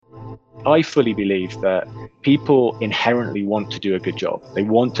I fully believe that people inherently want to do a good job. They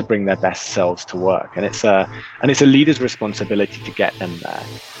want to bring their best selves to work, and it's a leader's responsibility to get them there.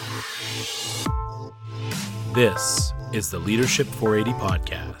 This is the Leadership 480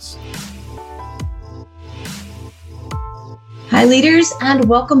 podcast. Hi, leaders, and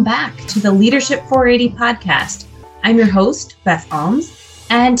welcome back to the Leadership 480 podcast. I'm your host, Beth Alms,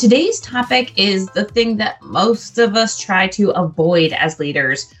 and today's topic is the thing that most of us try to avoid as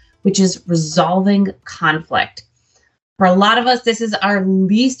leaders, which is resolving conflict. For a lot of us, this is our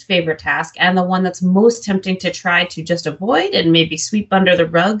least favorite task and the one that's most tempting to try to just avoid and maybe sweep under the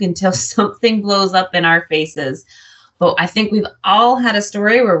rug until something blows up in our faces. But I think we've all had a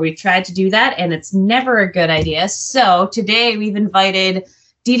story where we've tried to do that and it's never a good idea. So today we've invited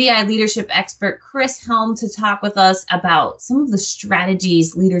DDI leadership expert Chris Helm to talk with us about some of the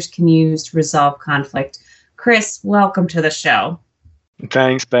strategies leaders can use to resolve conflict. Chris, welcome to the show.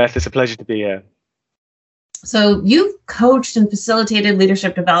 Thanks, Beth. It's a pleasure to be here. So you've coached and facilitated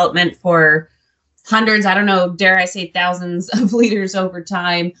leadership development for hundreds, I don't know, dare I say thousands of leaders over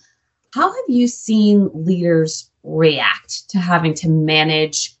time. How have you seen leaders react to having to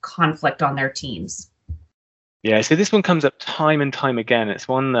manage conflict on their teams? Yeah, so this one comes up time and time again. It's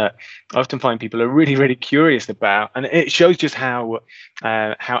one that I often find people are really, really curious about, and it shows just how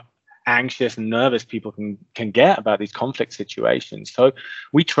anxious and nervous people can get about these conflict situations. So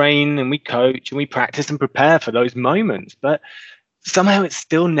we train and we coach and we practice and prepare for those moments, but somehow it's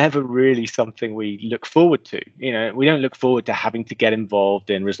still never really something we look forward to. You know, we don't look forward to having to get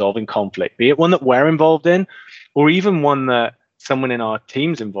involved in resolving conflict, be it one that we're involved in or even one that someone in our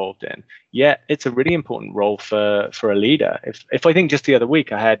team's involved in. Yet it's a really important role for a leader. If I think just the other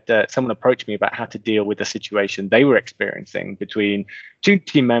week, I had someone approach me about how to deal with a situation they were experiencing between two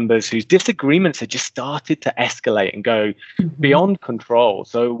team members whose disagreements had just started to escalate and go beyond control.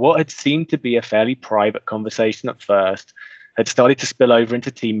 So what had seemed to be a fairly private conversation at first had started to spill over into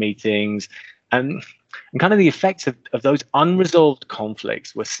team meetings, and kind of the effects of those unresolved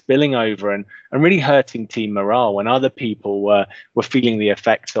conflicts were spilling over and really hurting team morale when other people were feeling the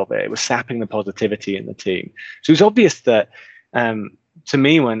effects of it. It was sapping the positivity in the team. So it was obvious that to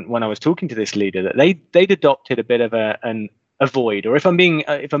me when I was talking to this leader that they'd adopted a bit of an avoid, or if I'm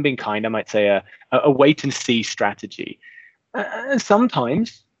being kind, I might say a wait and see strategy.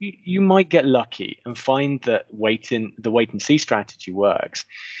 Sometimes you might get lucky and find that the wait and see strategy works.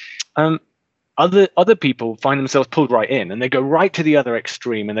 Other people find themselves pulled right in and they go right to the other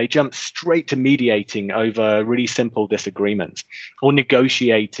extreme and they jump straight to mediating over really simple disagreements or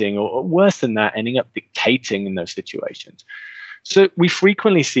negotiating, or worse than that, ending up dictating in those situations. So we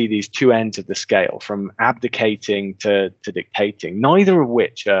frequently see these two ends of the scale, from abdicating to dictating, neither of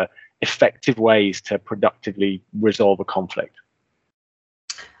which are effective ways to productively resolve a conflict.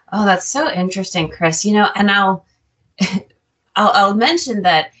 Oh, that's so interesting, Chris. You know, and I'll mention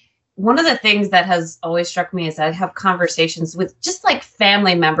that one of the things that has always struck me is I have conversations with just like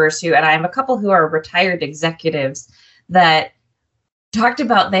family members and I have a couple who are retired executives that talked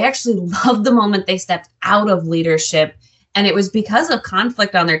about they actually loved the moment they stepped out of leadership. And it was because of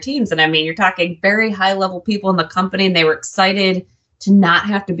conflict on their teams. And I mean, you're talking very high level people in the company, and they were excited to not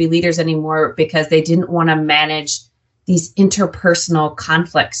have to be leaders anymore because they didn't want to manage these interpersonal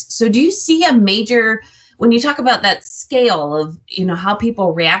conflicts. So do you see a major, when you talk about that scale of, you know, how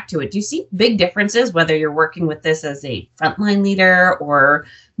people react to it, do you see big differences, whether you're working with this as a frontline leader or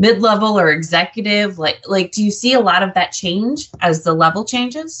mid-level or executive? Like, do you see a lot of that change as the level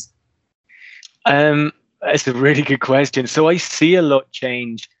changes? That's a really good question. So I see a lot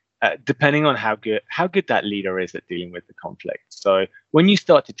change depending on how good that leader is at dealing with the conflict. So when you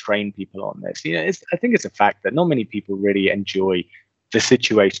start to train people on this, you know, I think it's a fact that not many people really enjoy the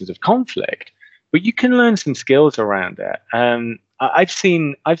situations of conflict, but you can learn some skills around it. I've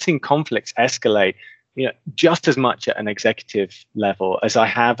seen conflicts escalate, you know, just as much at an executive level as I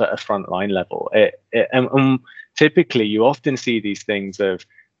have at a frontline level. And typically, you often see these things of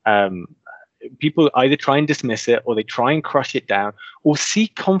people either try and dismiss it, or they try and crush it down, or see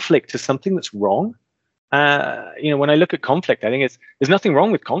conflict as something that's wrong. You know, when I look at conflict, I think there's nothing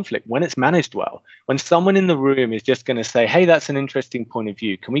wrong with conflict when it's managed well. When someone in the room is just going to say, "Hey, that's an interesting point of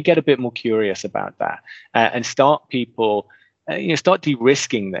view. Can we get a bit more curious about that?" And start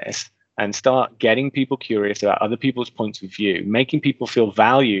de-risking this and start getting people curious about other people's points of view, making people feel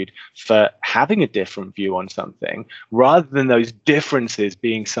valued for having a different view on something, rather than those differences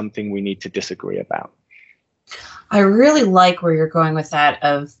being something we need to disagree about. I really like where you're going with that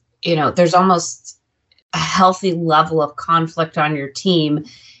of, you know, there's almost a healthy level of conflict on your team.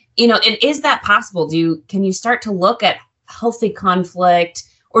 You know, and is that possible? Can you start to look at healthy conflict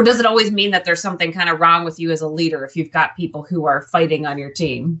or does it always mean that there's something kind of wrong with you as a leader if you've got people who are fighting on your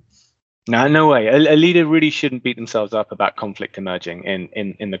team? No, no way. A leader really shouldn't beat themselves up about conflict emerging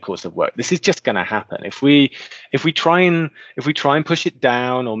in the course of work. This is just going to happen. If we try and push it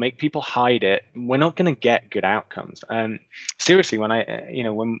down or make people hide it, we're not going to get good outcomes. And seriously,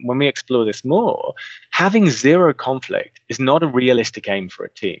 when we explore this more, having zero conflict is not a realistic aim for a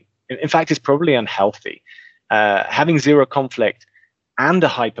team. In fact, it's probably unhealthy. Having zero conflict and a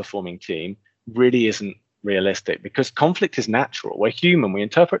high-performing team really isn't realistic, because conflict is natural. We're human. We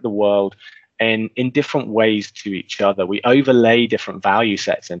interpret the world in different ways to each other. We overlay different value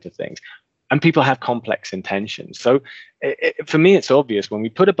sets into things, and people have complex intentions. So for me, it's obvious when we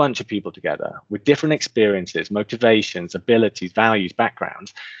put a bunch of people together with different experiences, motivations, abilities, values,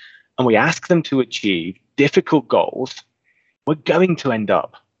 backgrounds, and we ask them to achieve difficult goals, we're going to end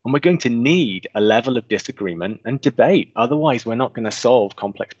up, and we're going to need, a level of disagreement and debate. Otherwise, we're not going to solve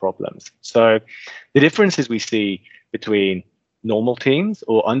complex problems. So the differences we see between normal teams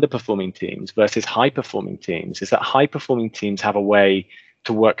or underperforming teams versus high-performing teams is that high-performing teams have a way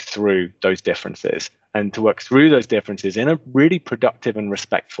to work through those differences, and to work through those differences in a really productive and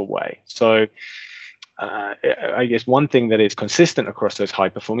respectful way. So I guess one thing that is consistent across those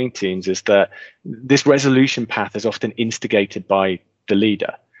high-performing teams is that this resolution path is often instigated by the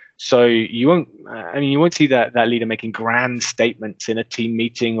leader. So you won't see that leader making grand statements in a team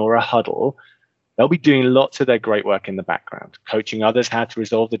meeting or a huddle. They'll be doing lots of their great work in the background, coaching others how to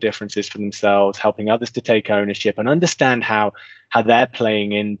resolve the differences for themselves, helping others to take ownership and understand how they're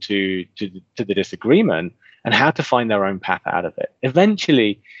playing into the disagreement and how to find their own path out of it.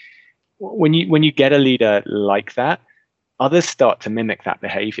 Eventually, when you get a leader like that, others start to mimic that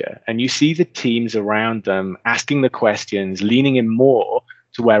behavior, and you see the teams around them asking the questions, leaning in more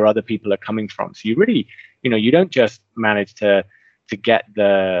to where other people are coming from. So you really, you don't just manage to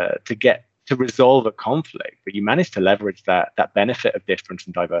resolve a conflict, but you manage to leverage that benefit of difference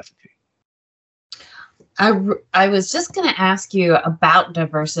and diversity. I was just going to ask you about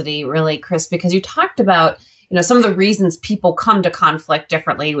diversity, really, Chris, because you talked about, some of the reasons people come to conflict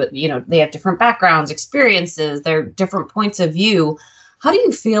differently with, they have different backgrounds, experiences, their different points of view. How do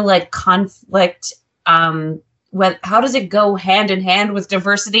you feel like conflict, how does it go hand in hand with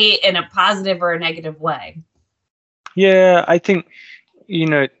diversity in a positive or a negative way? Yeah, I think,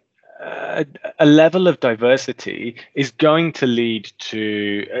 a level of diversity is going to lead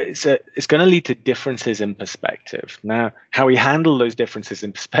to it's going to lead to differences in perspective. Now, how we handle those differences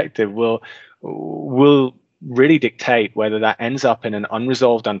in perspective will really dictate whether that ends up in an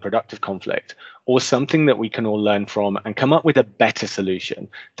unresolved, unproductive conflict or something that we can all learn from and come up with a better solution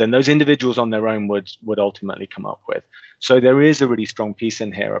than those individuals on their own would ultimately come up with. So there is a really strong piece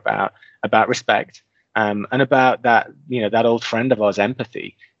in here about respect, and about that old friend of ours,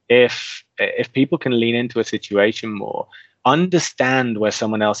 empathy. If people can lean into a situation more, understand where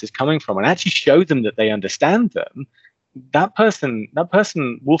someone else is coming from, and actually show them that they understand them, that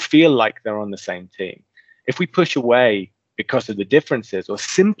person will feel like they're on the same team. If we push away because of the differences or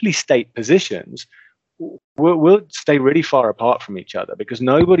simply state positions, we'll stay really far apart from each other, because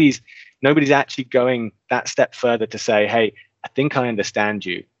nobody's actually going that step further to say, hey, I think I understand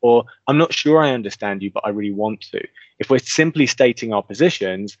you, or I'm not sure I understand you, but I really want to. If we're simply stating our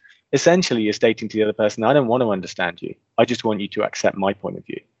positions, essentially you're stating to the other person, I don't want to understand you. I just want you to accept my point of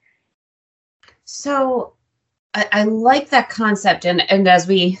view. So I like that concept. And as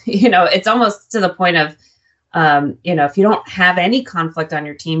we, it's almost to the point of, if you don't have any conflict on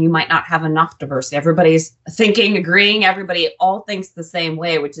your team, you might not have enough diversity. Everybody's thinking, agreeing, everybody all thinks the same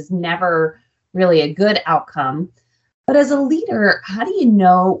way, which is never really a good outcome. But as a leader, how do you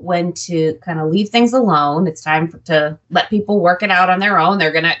know when to kind of leave things alone? It's time to let people work it out on their own.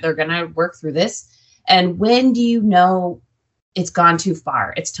 They're gonna work through this. And when do you know it's gone too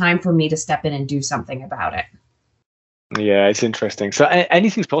far? It's time for me to step in and do something about it. Yeah, it's interesting. So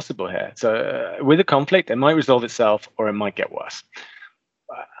anything's possible here. So with a conflict, it might resolve itself or it might get worse.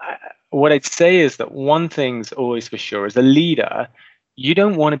 What I'd say is that one thing's always for sure: as a leader, you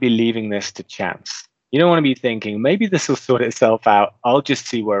don't want to be leaving this to chance. You don't want to be thinking, maybe this will sort itself out, I'll just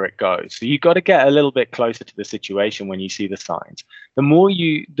see where it goes. So you've got to get a little bit closer to the situation when you see the signs. The more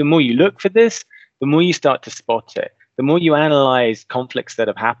you look for this, the more you start to spot it. The more you analyze conflicts that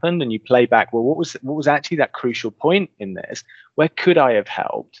have happened and you play back, well, what was actually that crucial point in this? Where could I have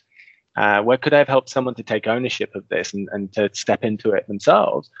helped? Where could I have helped someone to take ownership of this and to step into it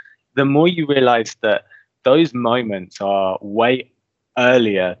themselves? The more you realize that those moments are way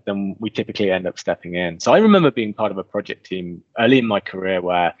earlier than we typically end up stepping in. So I remember being part of a project team early in my career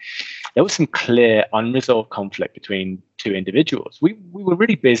where there was some clear unresolved conflict between two individuals. We were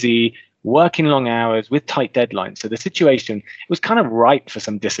really busy, working long hours with tight deadlines. So the situation was kind of ripe for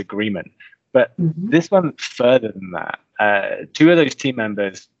some disagreement. But this went further than that. Two of those team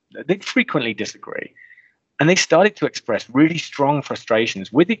members, they frequently disagree. And they started to express really strong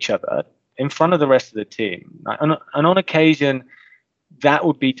frustrations with each other in front of the rest of the team. And on occasion, that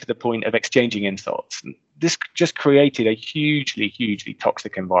would be to the point of exchanging insults. This just created a hugely, hugely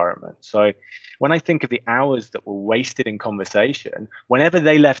toxic environment. So when I think of the hours that were wasted in conversation, whenever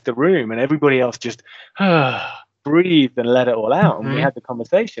they left the room and everybody else just breathed and let it all out, and we had the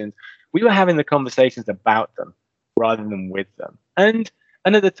conversations, we were having the conversations about them rather than with them. And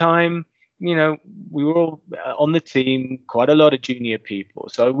at the time, we were all on the team, quite a lot of junior people.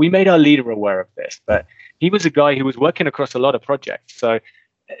 So we made our leader aware of this, but he was a guy who was working across a lot of projects. So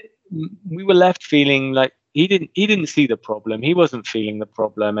we were left feeling like he didn't see the problem. He wasn't feeling the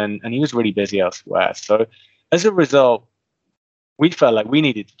problem, and he was really busy elsewhere. So as a result, we felt like we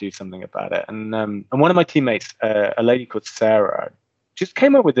needed to do something about it. And one of my teammates, a lady called Sarah, just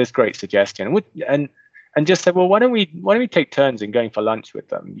came up with this great suggestion. And just said, well, why don't we take turns in going for lunch with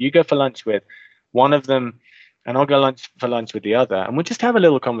them? You go for lunch with one of them, and I'll go for lunch with the other, and we'll just have a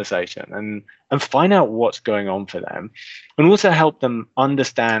little conversation and find out what's going on for them, and also help them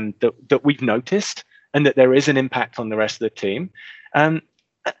understand that we've noticed and that there is an impact on the rest of the team. And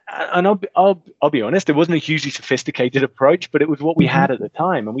I'll be honest, it wasn't a hugely sophisticated approach, but it was what we had at the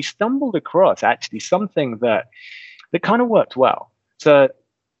time, and we stumbled across actually something that kind of worked well. So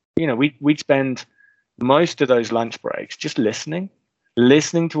we'd spend most of those lunch breaks just listening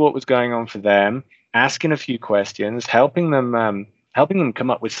to what was going on for them, asking a few questions, helping them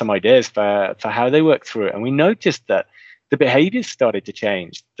come up with some ideas for how they work through it. And we noticed that the behaviors started to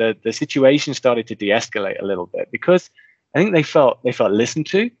change. The situation started to de-escalate a little bit, because I think they felt listened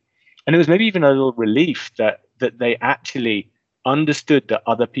to, and it was maybe even a little relief that they actually understood that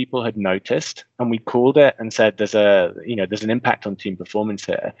other people had noticed, and we called it and said there's an impact on team performance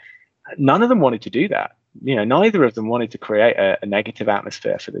here. None of them wanted to do that. Neither of them wanted to create a negative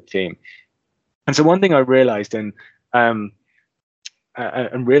atmosphere for the team. And so one thing I realized and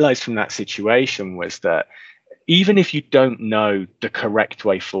realized from that situation was that even if you don't know the correct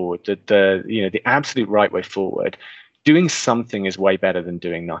way forward, the absolute right way forward, doing something is way better than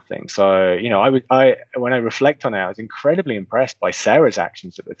doing nothing. So, when I reflect on it, I was incredibly impressed by Sarah's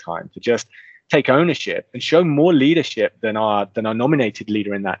actions at the time to just take ownership and show more leadership than our nominated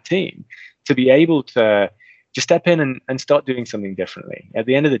leader in that team, to be able to just step in and start doing something differently. At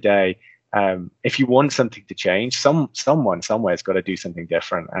the end of the day, if you want something to change, someone somewhere's got to do something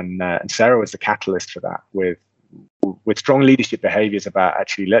different. And Sarah was the catalyst for that, with strong leadership behaviors about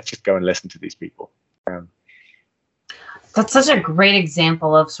actually, let's just go and listen to these people. That's such a great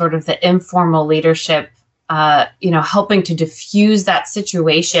example of sort of the informal leadership, helping to diffuse that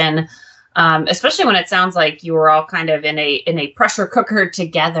situation. Especially when it sounds like you were all kind of in a pressure cooker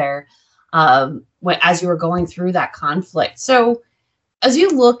together as you were going through that conflict. So as you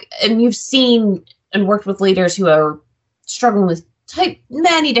look and you've seen and worked with leaders who are struggling with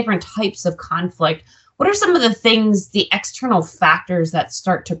many different types of conflict, what are some of the things, the external factors that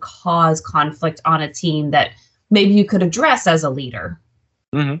start to cause conflict on a team that maybe you could address as a leader?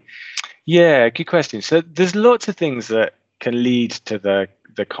 Mm-hmm. Yeah, good question. So there's lots of things that can lead to the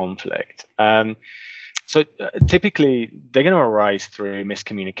conflict. So typically they're going to arise through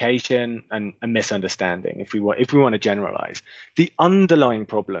miscommunication and misunderstanding. If we want to generalize, the underlying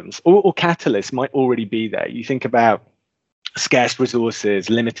problems or catalysts might already be there. You think about scarce resources,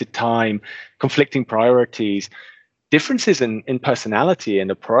 limited time, conflicting priorities, differences in personality and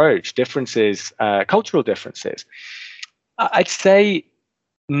approach, differences, cultural differences. I'd say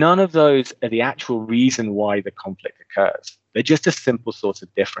none of those are the actual reason why the conflict occurs. They're just a simple source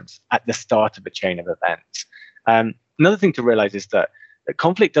of difference at the start of a chain of events. Another thing to realize is that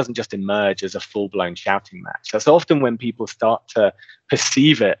conflict doesn't just emerge as a full-blown shouting match. That's often when people start to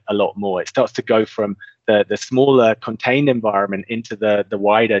perceive it a lot more. It starts to go from the smaller contained environment into the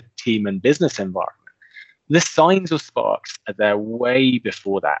wider team and business environment. The signs or sparks are there way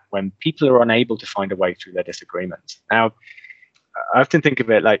before that, when people are unable to find a way through their disagreements. Now, I often think of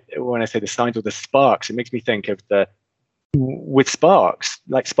it like, when I say the signs or the sparks, it makes me think of with sparks,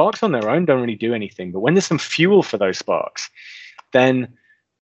 like sparks on their own don't really do anything, but when there's some fuel for those sparks, then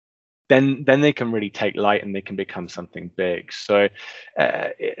they can really take light and they can become something big. So,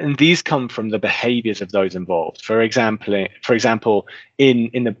 and these come from the behaviors of those involved. For example, in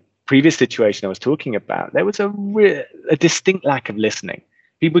the previous situation I was talking about, there was a distinct lack of listening.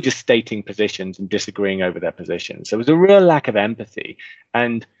 People just stating positions and disagreeing over their positions. There was a real lack of empathy.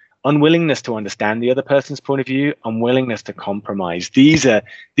 And unwillingness to understand the other person's point of view, unwillingness to compromise. These are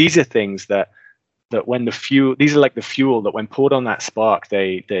things that when the fuel, these are like the fuel that when poured on that spark,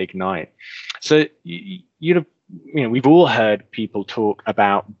 they ignite. So we've all heard people talk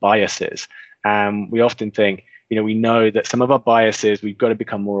about biases. We often think, we know that some of our biases, we've got to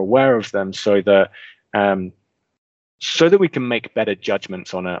become more aware of them so that we can make better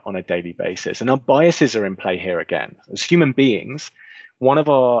judgments on a daily basis. And our biases are in play here again. As human beings, one of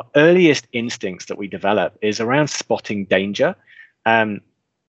our earliest instincts that we develop is around spotting danger. And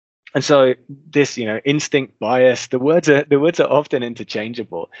so this, instinct, bias, the words are often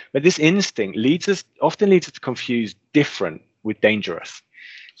interchangeable, but this instinct often leads us to confuse different with dangerous.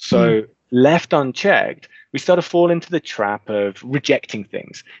 So left unchecked, we start to fall into the trap of rejecting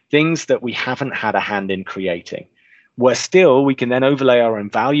things that we haven't had a hand in creating. Where still we can then overlay our own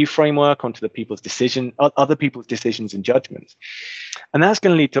value framework onto other people's decisions and judgments. And that's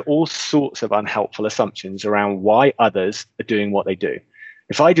going to lead to all sorts of unhelpful assumptions around why others are doing what they do.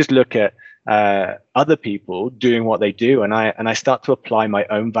 If I just look at other people doing what they do and I start to apply my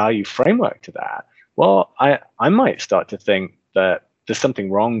own value framework to that, well, I might start to think that there's something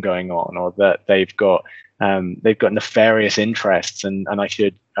wrong going on, or that they've got nefarious interests, and I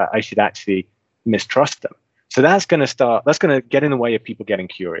should actually mistrust them. So that's going to get in the way of people getting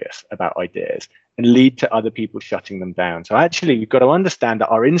curious about ideas and lead to other people shutting them down. So actually, we've got to understand that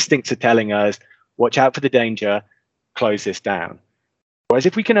our instincts are telling us, watch out for the danger, close this down. Whereas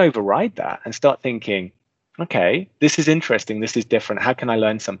if we can override that and start thinking, okay, this is interesting, this is different, how can I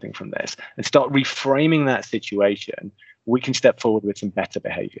learn something from this? And start reframing that situation, we can step forward with some better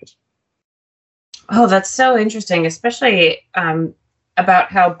behaviors. Oh, that's so interesting, especially about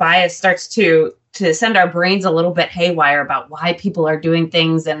how bias starts to send our brains a little bit haywire about why people are doing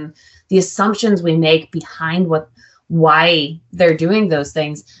things and the assumptions we make behind why they're doing those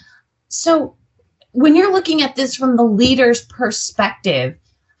things. So when you're looking at this from the leader's perspective,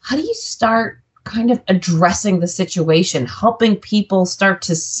 how do you start kind of addressing the situation, helping people start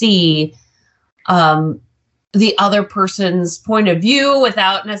to see the other person's point of view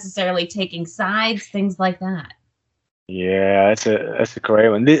without necessarily taking sides, things like that? Yeah, that's a great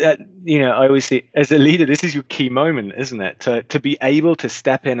one. I always see, as a leader, this is your key moment, isn't it? To be able to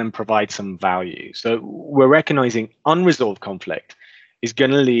step in and provide some value. So we're recognizing unresolved conflict is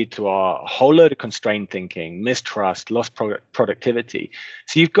going to lead to a whole load of constrained thinking, mistrust, lost productivity.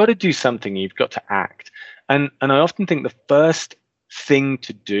 So you've got to do something. You've got to act. And I often think the first thing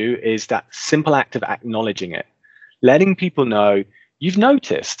to do is that simple act of acknowledging it, letting people know you've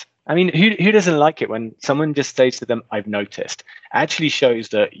noticed. I mean, who doesn't like it when someone just says to them, "I've noticed"? It actually shows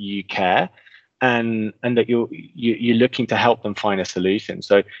that you care and that you're looking to help them find a solution.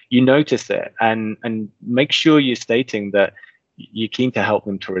 So you notice it and make sure you're stating that you're keen to help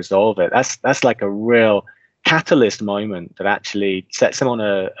them to resolve it. That's like a real catalyst moment that actually sets them on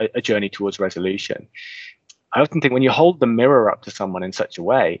a journey towards resolution. I often think when you hold the mirror up to someone in such a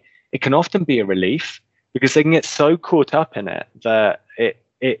way, it can often be a relief, because they can get so caught up in it that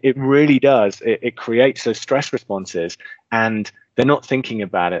it really does. It creates those stress responses, and they're not thinking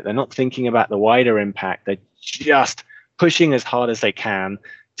about it. They're not thinking about the wider impact. They're just pushing as hard as they can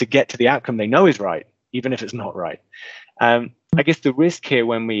to get to the outcome they know is right, even if it's not right. I guess the risk here,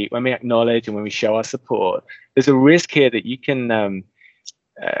 when we acknowledge and when we show our support, there's a risk here that you can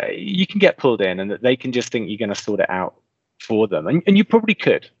get pulled in, and that they can just think you're going to sort it out for them. And you probably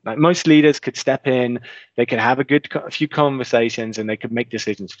could. Like, most leaders could step in, they could have a few conversations, and they could make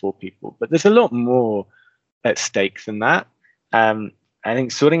decisions for people. But there's a lot more at stake than that. I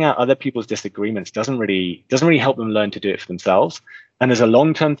think sorting out other people's disagreements doesn't really help them learn to do it for themselves. And as a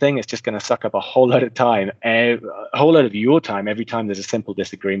long-term thing, it's just going to suck up a whole lot of time, a whole lot of your time every time there's a simple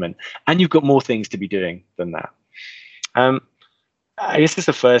disagreement. And you've got more things to be doing than that. I guess it's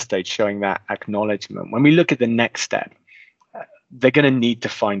the first stage, showing that acknowledgement. When we look at the next step, they're going to need to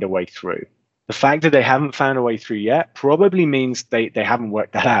find a way through. The fact that they haven't found a way through yet probably means they haven't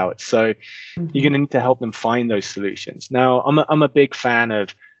worked that out. So you're going to need to help them find those solutions. Now, I'm a big fan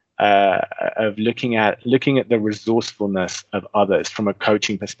of looking at the resourcefulness of others from a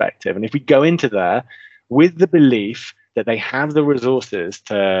coaching perspective. And if we go into there with the belief that they have the resources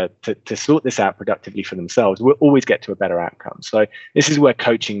to sort this out productively for themselves, we'll always get to a better outcome. So this is where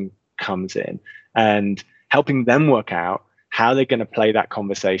coaching comes in, and helping them work out how they're going to play that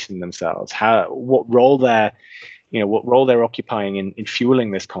conversation themselves, what role they're occupying in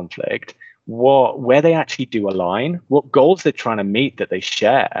fueling this conflict, where they actually do align, what goals they're trying to meet that they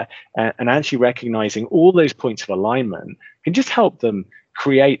share, and actually recognizing all those points of alignment can just help them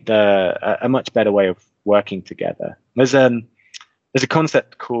create a much better way of working together. There's there's a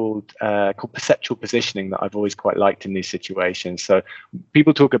concept called perceptual positioning that I've always quite liked in these situations. So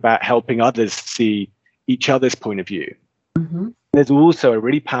people talk about helping others see each other's point of view. Mm-hmm. There's also a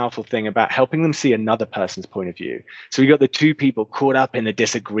really powerful thing about helping them see another person's point of view. So we got the two people caught up in a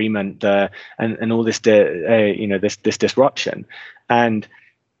disagreement and all this, this disruption. And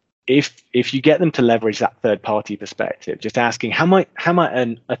if you get them to leverage that third party perspective, just asking how might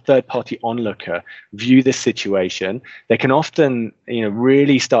a third party onlooker view this situation, they can often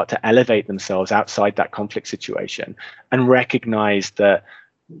really start to elevate themselves outside that conflict situation and recognize that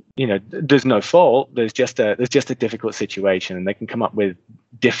there's no fault, there's just a difficult situation, and they can come up with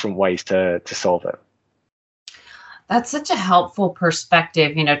different ways to solve it. That's such a helpful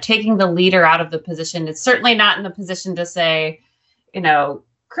perspective. Taking the leader out of the position. It's certainly not in the position to say,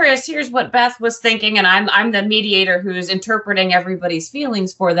 Chris, here's what Beth was thinking, and I'm the mediator who's interpreting everybody's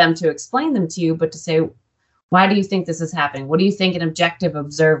feelings for them to explain them to you, but to say, why do you think this is happening? What do you think an objective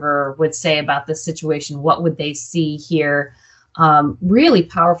observer would say about this situation? What would they see here? Really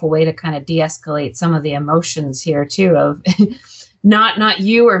powerful way to kind of de-escalate some of the emotions here too, of not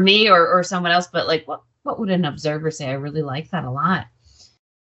you or me or someone else, but like what would an observer say? I really like that a lot.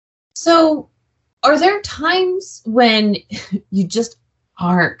 So are there times when you just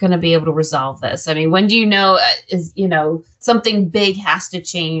aren't going to be able to resolve this? I mean, when do you know something big has to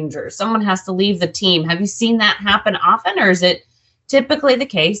change or someone has to leave the team? Have you seen that happen often, or is it typically the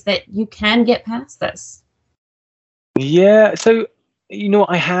case that you can get past this? Yeah, so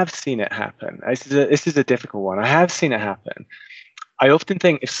I have seen it happen. This is a difficult one. I have seen it happen. I often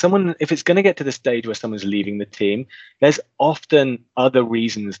think if it's going to get to the stage where someone's leaving the team, there's often other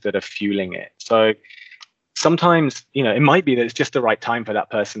reasons that are fueling it. So sometimes, it might be that it's just the right time for that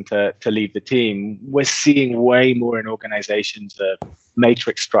person to leave the team. We're seeing way more in organizations of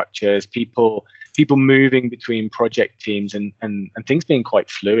matrix structures, people moving between project teams and things being quite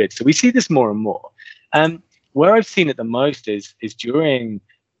fluid. So we see this more and more. Where I've seen it the most is during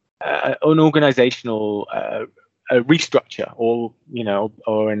an organizational restructure or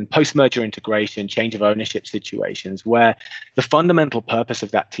in post-merger integration, change of ownership situations where the fundamental purpose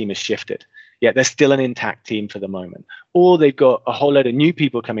of that team has shifted. Yet they're still an intact team for the moment, or they've got a whole load of new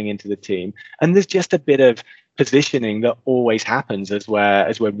people coming into the team, and there's just a bit of positioning that always happens as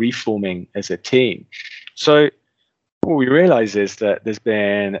we're reforming as a team. So what we realize is that there's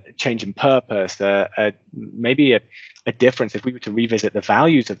been a change in purpose, maybe a difference. If we were to revisit the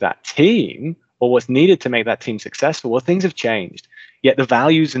values of that team or what's needed to make that team successful, well, things have changed. Yet the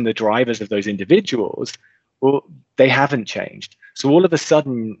values and the drivers of those individuals, well, they haven't changed. So all of a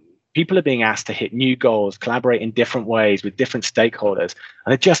sudden, people are being asked to hit new goals, collaborate in different ways with different stakeholders,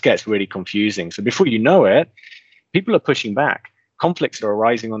 and it just gets really confusing. So before you know it, people are pushing back. Conflicts are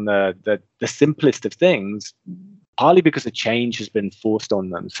arising on the simplest of things, partly because a change has been forced on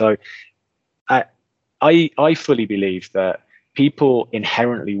them. So I fully believe that people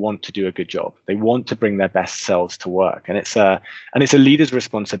inherently want to do a good job. They want to bring their best selves to work, and it's a leader's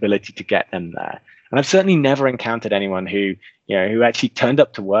responsibility to get them there. And I've certainly never encountered anyone who actually turned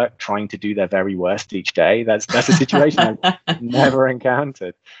up to work trying to do their very worst each day. That's a situation I've never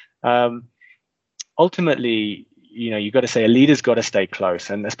encountered. Ultimately, you've got to say a leader's got to stay close,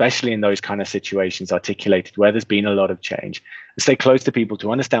 and especially in those kind of situations articulated where there's been a lot of change, stay close to people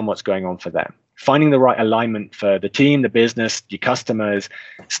to understand what's going on for them. Finding the right alignment for the team, the business, your customers,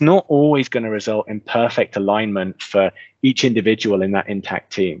 it's not always going to result in perfect alignment for each individual in that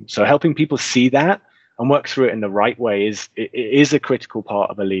intact team. So helping people see that and work through it in the right way is a critical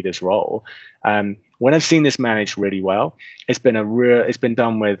part of a leader's role. When I've seen this managed really well, it's been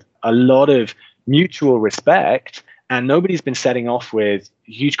done with a lot of mutual respect, and nobody's been setting off with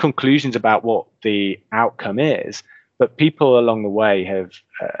huge conclusions about what the outcome is, but people along the way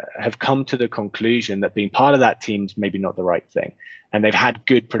have come to the conclusion that being part of that team's maybe not the right thing, and they've had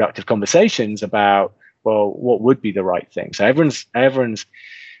good productive conversations about, well, what would be the right thing. So everyone's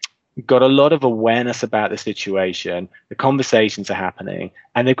got a lot of awareness about the situation, the conversations are happening,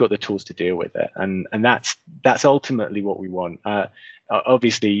 and they've got the tools to deal with it, and that's ultimately what we want.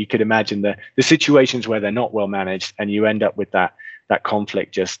 Obviously, you could imagine the situations where they're not well managed, and you end up with that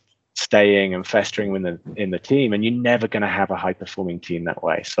conflict just staying and festering in the team, and you're never going to have a high performing team that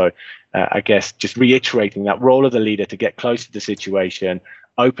way. So I guess just reiterating that role of the leader to get close to the situation,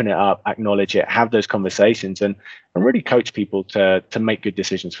 open it up, acknowledge it, have those conversations, and really coach people to make good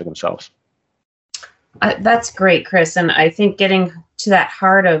decisions for themselves. That's great, Chris. And I think getting to that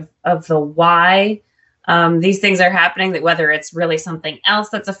heart of the why these things are happening, that whether it's really something else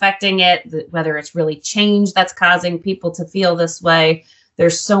that's affecting it, whether it's really change that's causing people to feel this way,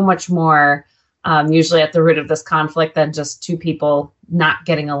 there's so much more usually at the root of this conflict than just two people not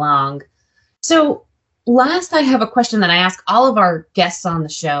getting along. So last, I have a question that I ask all of our guests on the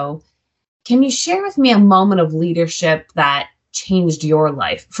show. Can you share with me a moment of leadership that changed your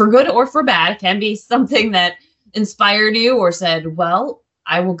life, for good or for bad? It can be something that inspired you or said, well,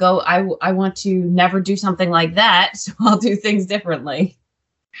 I will go, I want to never do something like that, so I'll do things differently.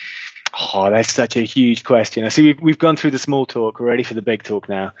 Oh, that's such a huge question. I see we've gone through the small talk. We're ready for the big talk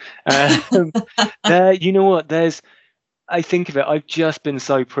now. You know what? I think of it, I've just been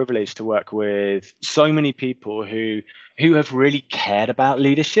so privileged to work with so many people who have really cared about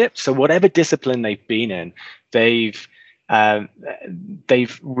leadership. So whatever discipline they've been in, they've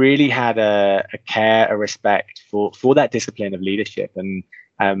really had a care, a respect for that discipline of leadership. And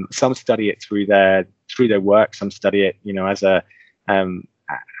some study it through their work. Some study it,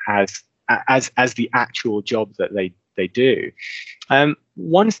 as the actual job that they do.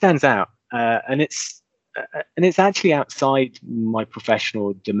 One stands out, and it's actually outside my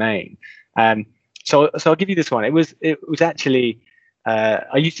professional domain. So I'll give you this one. It was actually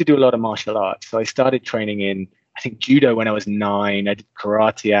I used to do a lot of martial arts. So I started training in, I think, judo when I was 9. I did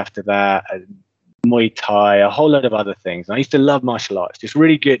karate after that, Muay Thai, a whole lot of other things. And I used to love martial arts. Just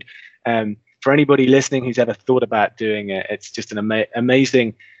really good. For anybody listening who's ever thought about doing it, it's just an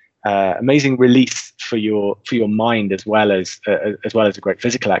amazing release for your mind as well as a great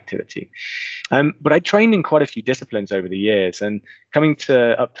physical activity. But I trained in quite a few disciplines over the years, and coming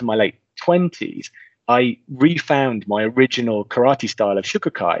up to my late 20s, I refound my original karate style of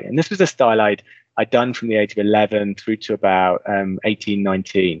shukukai. And this was a style I'd done from the age of 11 through to about 18,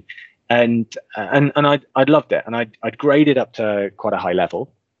 19. And I'd loved it. And I'd graded up to quite a high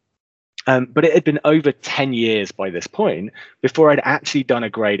level. But it had been over 10 years by this point before I'd actually done a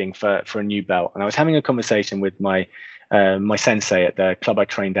grading for a new belt. And I was having a conversation with my sensei at the club I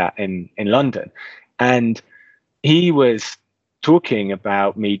trained at in London. And he was talking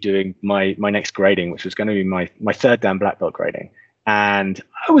about me doing my next grading, which was going to be my 3rd Dan black belt grading. And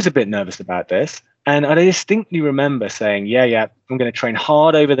I was a bit nervous about this. And I distinctly remember saying, yeah, I'm going to train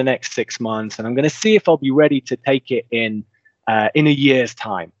hard over the next 6 months, and I'm going to see if I'll be ready to take it in a year's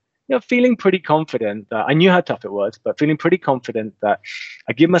time. Feeling pretty confident that I knew how tough it was, but feeling pretty confident that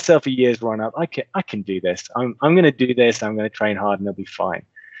I give myself a year's run up. I can do this. I'm going to do this. I'm going to train hard and it'll be fine.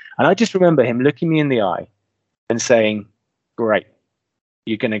 And I just remember him looking me in the eye and saying, great,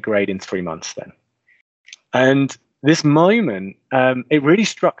 you're going to grade in 3 months then. And this moment, it really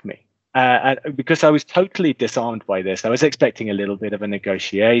struck me because I was totally disarmed by this. I was expecting a little bit of a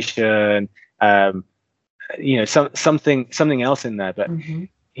negotiation, something else in there, but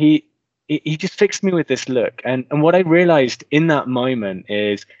he just fixed me with this look. And what I realized in that moment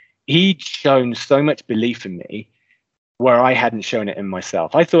is he'd shown so much belief in me where I hadn't shown it in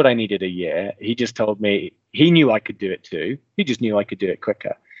myself. I thought I needed a year. He just told me he knew I could do it too. He just knew I could do it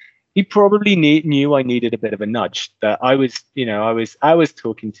quicker. He probably knew I needed a bit of a nudge, that I was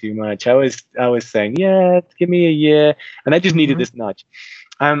talking too much. I was saying, yeah, give me a year. And I just needed this nudge.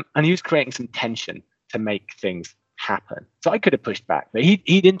 And he was creating some tension to make things happen. So I could have pushed back, but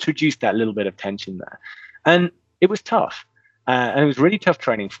he'd introduced that little bit of tension there. And it was tough. And it was really tough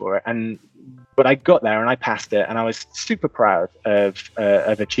training for it. But I got there and I passed it, and I was super proud of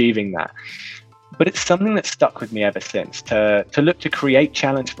achieving that. But it's something that stuck with me ever since, to look to create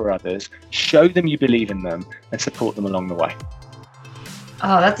challenge for others, show them you believe in them, and support them along the way.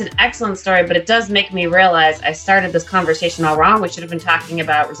 Oh, that's an excellent story, but it does make me realize I started this conversation all wrong. We should have been talking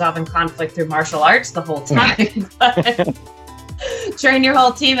about resolving conflict through martial arts the whole time. But train your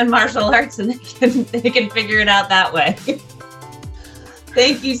whole team in martial arts and they can figure it out that way.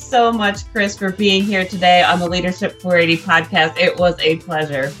 Thank you so much, Chris, for being here today on the Leadership 480 podcast. It was a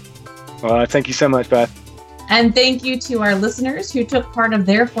pleasure. Well, thank you so much, Beth. And thank you to our listeners who took part of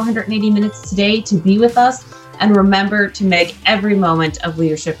their 480 minutes today to be with us. And remember to make every moment of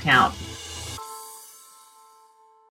leadership count.